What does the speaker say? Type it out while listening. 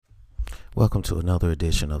Welcome to another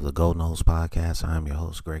edition of the Go Noles Podcast. I'm your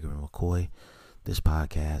host, Gregory McCoy. This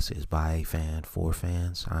podcast is by a fan for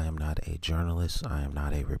fans. I am not a journalist. I am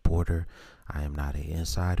not a reporter. I am not an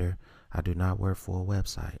insider. I do not work for a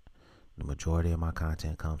website. The majority of my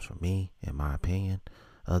content comes from me, in my opinion.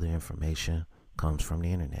 Other information comes from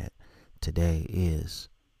the internet. Today is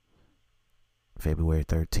February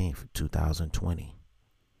 13th, 2020.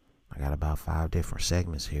 I got about 5 different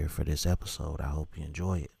segments here for this episode. I hope you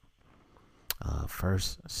enjoy it.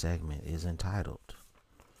 First segment is entitled,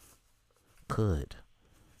 Could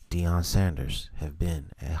Deion Sanders have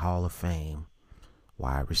been a Hall of Fame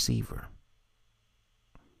wide receiver?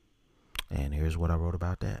 And here's what I wrote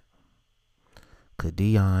about that. Could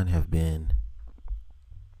Deion have been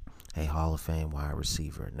a Hall of Fame wide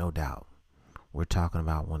receiver? No doubt. We're talking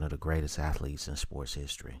about one of the greatest athletes in sports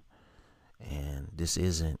history. And this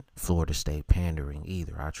isn't Florida State pandering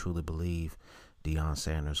either. I truly believe Deion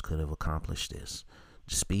Sanders could have accomplished this.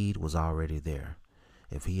 The speed was already there.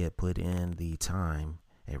 If he had put in the time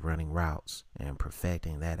at running routes and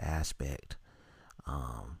perfecting that aspect,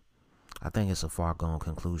 I think it's a far-gone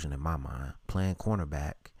conclusion in my mind. Playing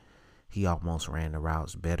cornerback, he almost ran the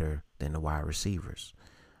routes better than the wide receivers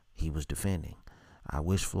he was defending. I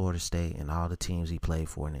wish Florida State and all the teams he played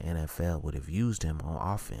for in the NFL would have used him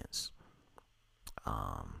on offense.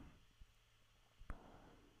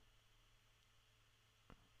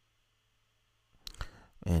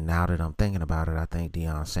 And now that I'm thinking about it, I think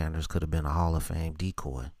Deion Sanders could have been a Hall of Fame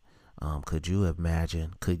decoy. Could you have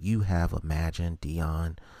imagined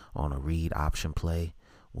Deion on a read option play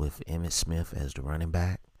with Emmitt Smith as the running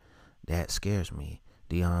back? That scares me.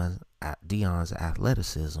 Deion's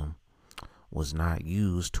athleticism was not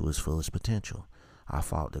used to his fullest potential. I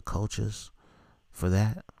fault the coaches for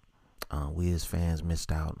that. We as fans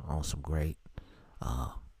missed out on some great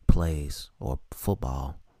plays or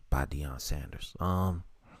football by Deion Sanders.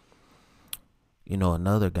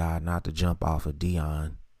 Another guy, not to jump off of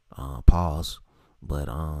Deion, but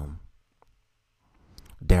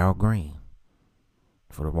Darrell Green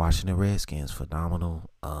for the Washington Redskins, phenomenal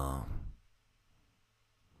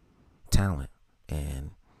talent.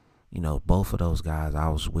 And, both of those guys, I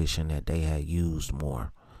was wishing that they had used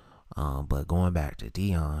more. But going back to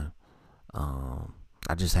Deion,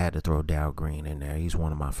 I just had to throw Darrell Green in there. He's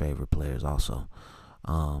one of my favorite players also.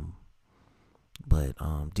 But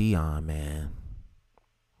Deion, man,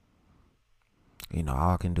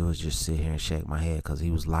 all I can do is just sit here and shake my head because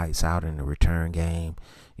he was lights out in the return game.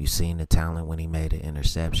 You seen the talent when he made an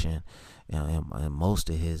interception. And most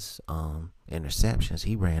of his interceptions,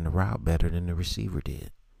 he ran the route better than the receiver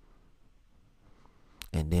did.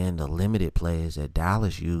 And then the limited plays that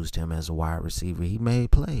Dallas used him as a wide receiver, he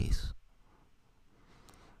made plays.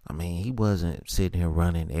 I mean, he wasn't sitting here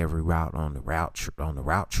running every route on the route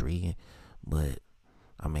tree, but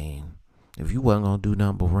I mean, if you wasn't gonna do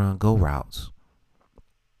nothing but run go routes,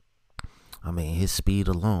 I mean, his speed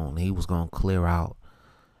alone, he was gonna clear out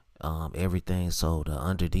everything so the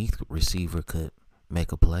underneath receiver could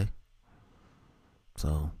make a play.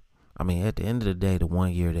 So, I mean, at the end of the day, the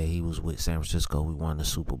 1 year that he was with San Francisco, we won the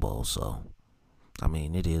Super Bowl. So, I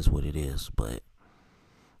mean, it is what it is. But,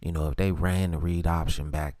 if they ran the read option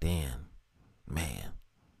back then, man,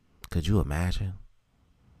 could you imagine?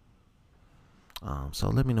 So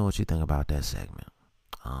let me know what you think about that segment.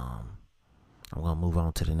 I'm going to move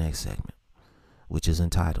on to the next segment, which is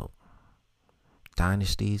entitled,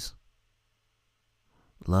 Dynasties,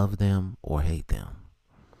 Love Them or Hate Them.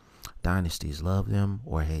 Dynasties, love them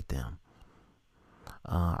or hate them.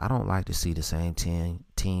 I don't like to see the same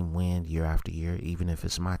team win year after year, even if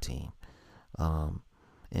it's my team.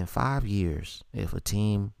 In 5 years, if a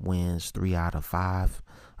team wins 3 out of 5,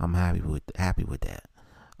 I'm happy with that.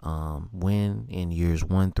 Win in years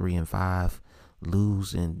 1, 3, and 5,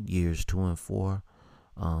 lose in years 2 and 4,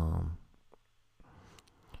 and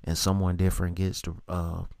someone different gets the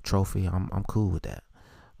trophy. I'm cool with that,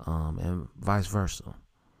 and vice versa.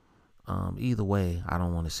 Either way, I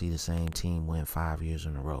don't want to see the same team win 5 years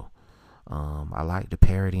in a row. I like the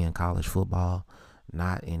parity in college football,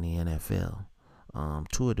 not in the NFL.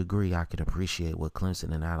 To a degree, I can appreciate what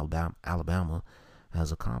Clemson and Alabama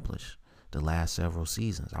has accomplished the last several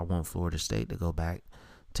seasons. I want Florida State to go back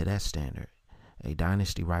to that standard. A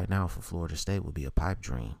dynasty right now for Florida State would be a pipe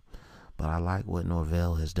dream. But I like what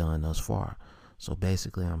Norvell has done thus far. So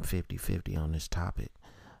basically, I'm 50-50 on this topic.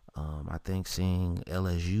 I think seeing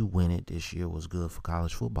LSU win it this year was good for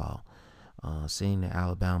college football. Seeing the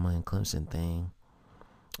Alabama and Clemson thing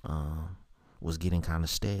was getting kind of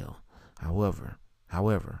stale. However,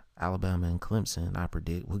 Alabama and Clemson, I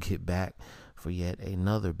predict, will get back for yet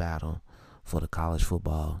another battle for the college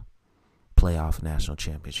football playoff national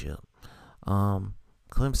championship.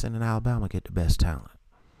 Clemson and Alabama get the best talent.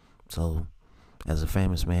 So, as a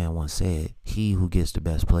famous man once said, he who gets the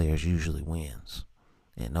best players usually wins.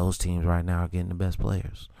 And those teams right now are getting the best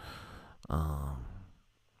players. I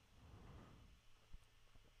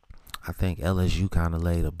think LSU kind of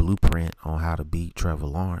laid a blueprint on how to beat Trevor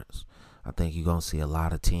Lawrence. I think you're going to see a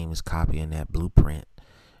lot of teams copying that blueprint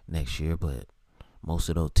next year, but most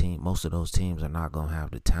of those teams are not going to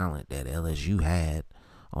have the talent that LSU had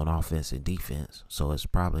on offense and defense, so it's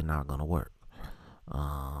probably not going to work.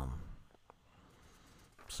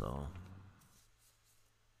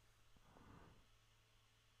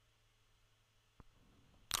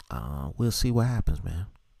 We'll see what happens, man.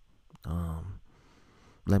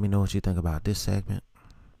 Let me know what you think about this segment.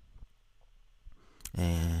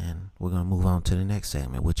 And we're going to move on to the next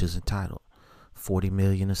segment, which is entitled $40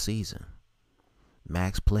 million a season.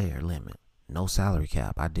 Max player limit. No salary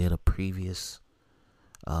cap. I did a previous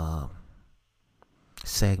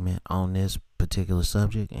segment on this particular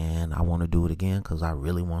subject, and I want to do it again because I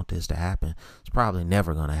really want this to happen. It's probably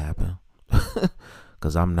never going to happen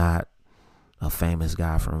because I'm not a famous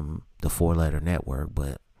guy from the 4-letter network,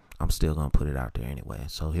 but I'm still going to put it out there anyway.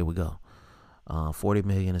 So here we go. $40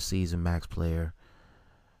 million a season, max player,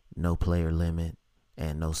 no player limit,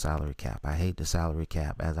 and no salary cap. I hate the salary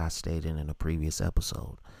cap, as I stated in a previous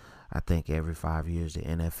episode. I think every 5 years the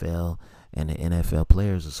NFL and the NFL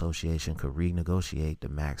Players Association could renegotiate the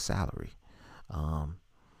max salary.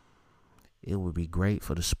 It would be great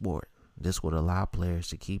for the sport. This would allow players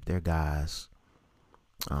to keep their guys.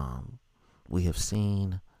 We have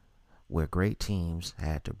seen where great teams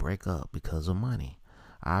had to break up because of money.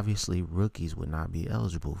 Obviously, rookies would not be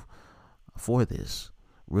eligible for this.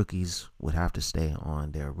 Rookies would have to stay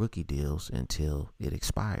on their rookie deals until it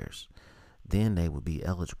expires. Then they would be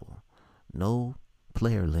eligible. No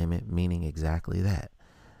player limit, meaning exactly that.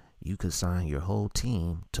 You could sign your whole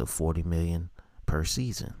team to $40 million per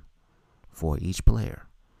season for each player.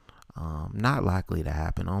 Not likely to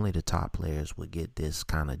happen. Only the top players would get this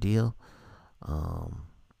kind of deal.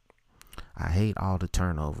 I hate all the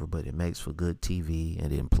turnover, but it makes for good TV,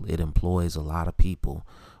 and it employs a lot of people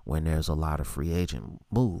when there's a lot of free agent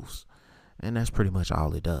moves, and that's pretty much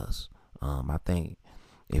all it does. I think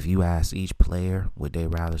if you ask each player, would they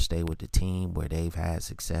rather stay with the team where they've had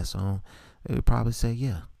success on, they would probably say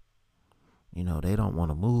yeah. You know, they don't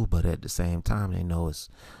want to move, but at the same time, they know it's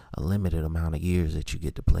a limited amount of years that you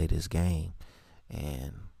get to play this game,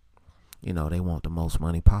 and you know, they want the most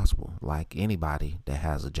money possible. Like anybody that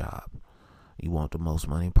has a job, you want the most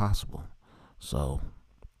money possible. So,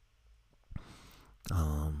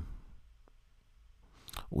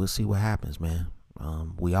 we'll see what happens, man.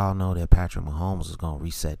 We all know that Patrick Mahomes is going to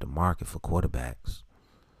reset the market for quarterbacks.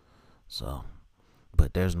 So,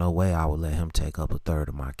 but there's no way I would let him take up a third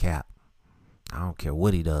of my cap. I don't care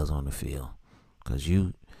what he does on the field. Because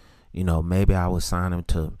you know, maybe I would sign him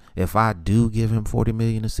to, if I do give him $40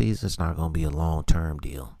 million a season, it's not going to be a long-term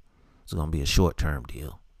deal. It's going to be a short-term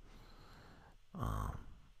deal.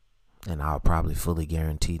 And I'll probably fully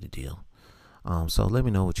guarantee the deal. So let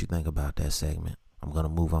me know what you think about that segment. I'm going to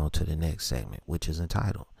move on to the next segment, which is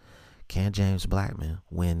entitled, Can James Blackman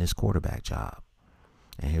Win This Quarterback Job?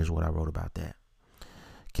 And here's what I wrote about that.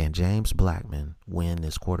 Can James Blackman win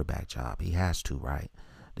this quarterback job? He has to, right?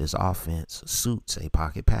 This offense suits a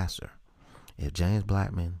pocket passer. If James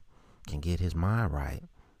Blackman can get his mind right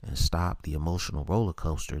and stop the emotional roller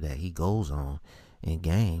coaster that he goes on in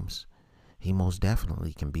games, he most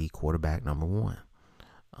definitely can be quarterback number one.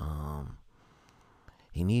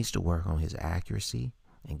 He needs to work on his accuracy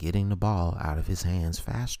and getting the ball out of his hands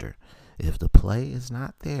faster. If the play is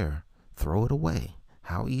not there, throw it away.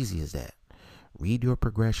 How easy is that? Read your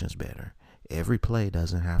progressions better. Every play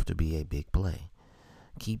doesn't have to be a big play.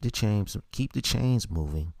 Keep the chains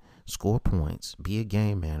moving, score points, be a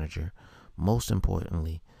game manager. Most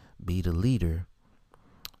importantly, be the leader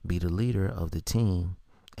of the team,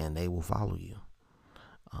 and they will follow you.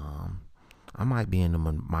 I might be in the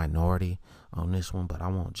minority on this one, but I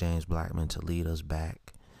want James Blackman to lead us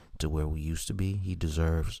back to where we used to be. He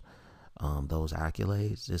deserves those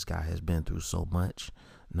accolades. This guy has been through so much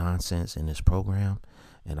nonsense in this program,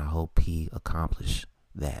 and I hope he accomplished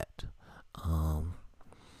that.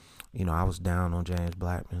 You know, I was down on James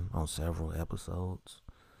Blackman on several episodes,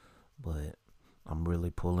 but I'm really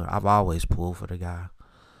pulling. I've always pulled for the guy.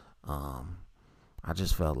 I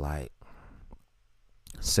just felt like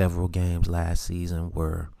several games last season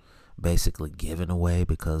were basically given away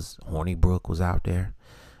because Hornibrook was out there.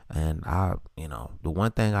 And the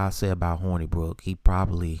one thing I'll say about Hornibrook, he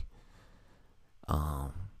probably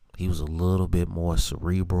He was a little bit more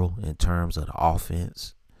cerebral in terms of the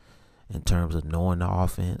offense, in terms of knowing the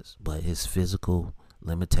offense, but his physical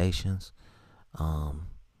limitations,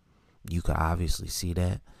 you could obviously see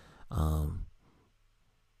that.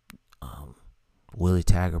 Willie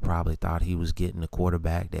Taggart probably thought he was getting the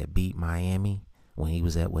quarterback that beat Miami when he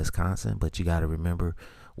was at Wisconsin, but you got to remember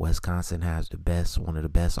Wisconsin has one of the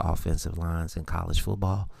best offensive lines in college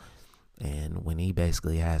football. And when he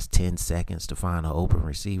basically has 10 seconds to find an open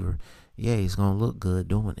receiver, yeah, he's going to look good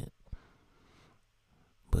doing it.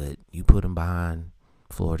 But you put him behind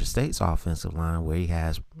Florida State's offensive line where he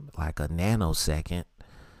has like a nanosecond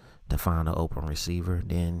to find an open receiver,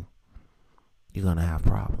 then you're going to have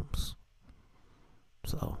problems.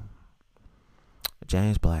 So,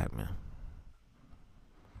 James Blackman,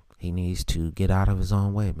 he needs to get out of his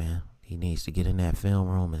own way, man. He needs to get in that film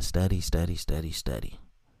room and study.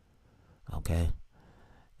 Okay?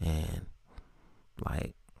 And,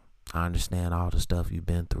 like, I understand all the stuff you've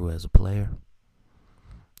been through as a player,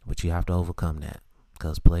 but you have to overcome that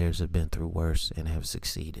because players have been through worse and have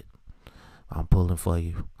succeeded. I'm pulling for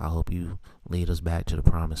you. I hope you lead us back to the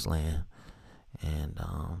promised land, and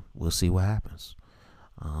we'll see what happens.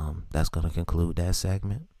 That's going to conclude that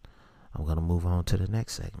segment. I'm going to move on to the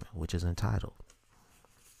next segment, which is entitled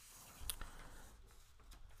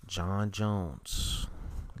Jon Jones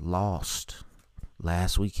Lost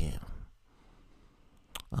Last Weekend.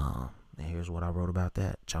 And here's what I wrote about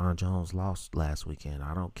that. Jon Jones lost last weekend.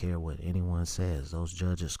 I don't care what anyone says. Those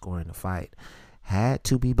judges scoring the fight had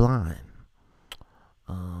to be blind.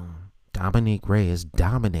 Dominique Reyes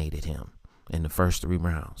dominated him in the first 3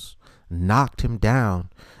 rounds. Knocked him down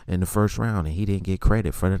in the first round, and he didn't get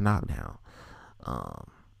credit for the knockdown. I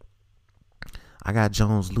got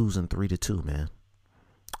Jones losing 3-2, man.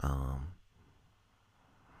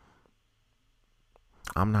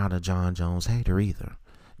 I'm not a Jon Jones hater either.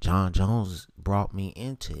 Jon Jones brought me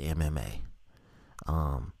into MMA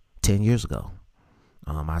 10 years ago.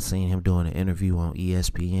 I seen him doing an interview on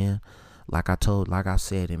ESPN. Like I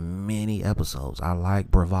said in many episodes, I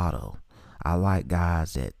like bravado. I like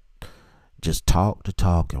guys that just talk the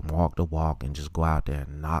talk and walk the walk and just go out there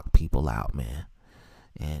and knock people out, man.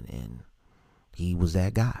 And he was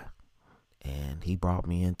that guy. And he brought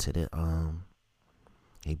me into the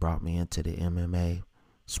MMA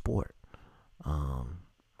sport.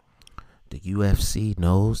 The UFC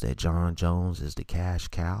knows that Jon Jones is the cash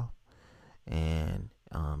cow, and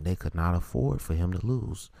they could not afford for him to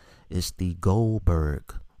lose. It's the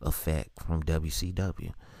Goldberg effect from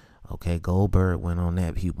WCW. Okay, Goldberg went on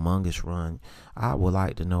that humongous run. I would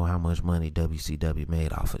like to know how much money WCW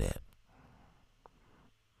made off of that.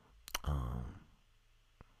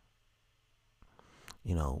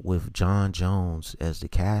 With Jon Jones as the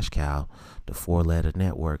cash cow, the 4-letter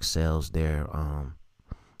network sells their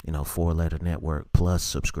 4-letter network plus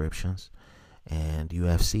subscriptions, and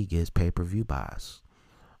UFC gets pay-per-view buys.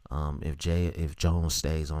 If Jones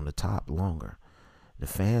stays on the top longer, the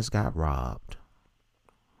fans got robbed.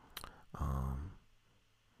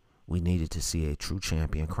 We needed to see a true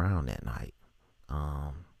champion crowned that night.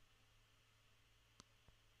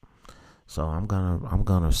 So I'm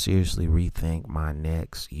gonna seriously rethink my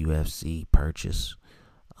next UFC purchase.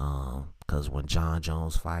 Because when Jon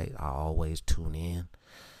Jones fight, I always tune in.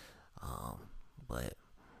 But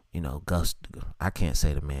I can't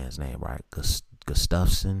say the man's name right.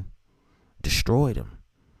 Gustafsson destroyed him.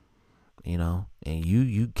 And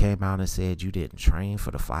you came out and said you didn't train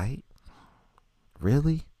for the fight.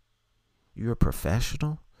 Really? You're a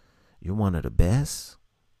professional. You're one of the best.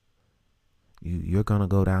 You're gonna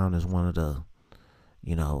go down as one of the,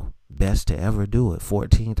 best to ever do it.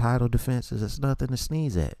 14 title defenses. It's nothing to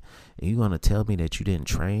sneeze at. And you're gonna tell me that you didn't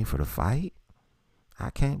train for the fight?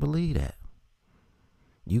 I can't believe that.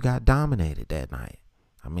 You got dominated that night.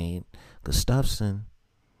 I mean, Gustafsson,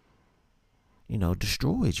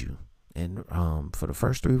 destroyed you. And for the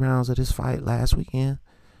first 3 rounds of this fight last weekend,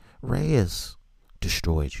 Reyes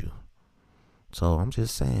destroyed you. So I'm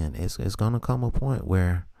just saying, it's gonna come a point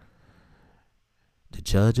where the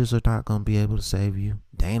judges are not gonna be able to save you.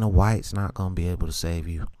 Dana White's not gonna be able to save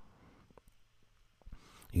you.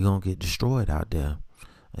 You're gonna get destroyed out there.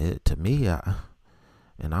 To me,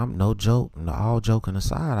 and I'm no joke, all joking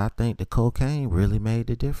aside, I think the cocaine really made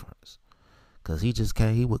the difference. Because he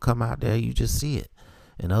would come out there, you just see it.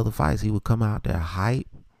 In other fights, he would come out there hype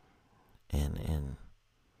and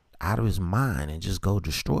out of his mind and just go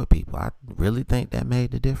destroy people. I really think that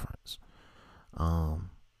made the difference.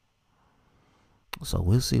 So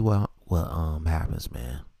we'll see what happens,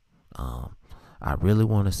 man. I really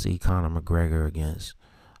want to see Conor McGregor against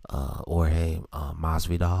Jorge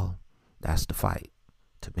Masvidal. That's the fight.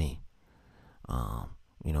 to me.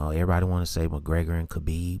 Everybody want to say McGregor and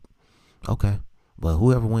Khabib. Okay. But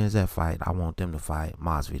whoever wins that fight, I want them to fight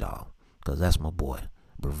Masvidal, because that's my boy.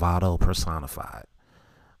 Bravado personified.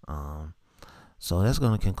 So that's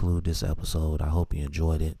going to conclude this episode. I hope you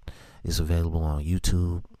enjoyed it. It's available on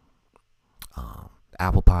YouTube,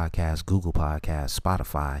 Apple Podcasts, Google Podcasts,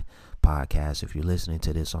 Spotify Podcasts. If you're listening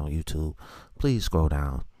to this on YouTube, please scroll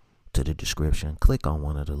down to the description. Click on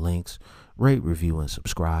one of the links. Rate, review, and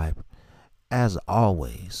subscribe. As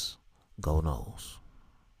always, go Noles.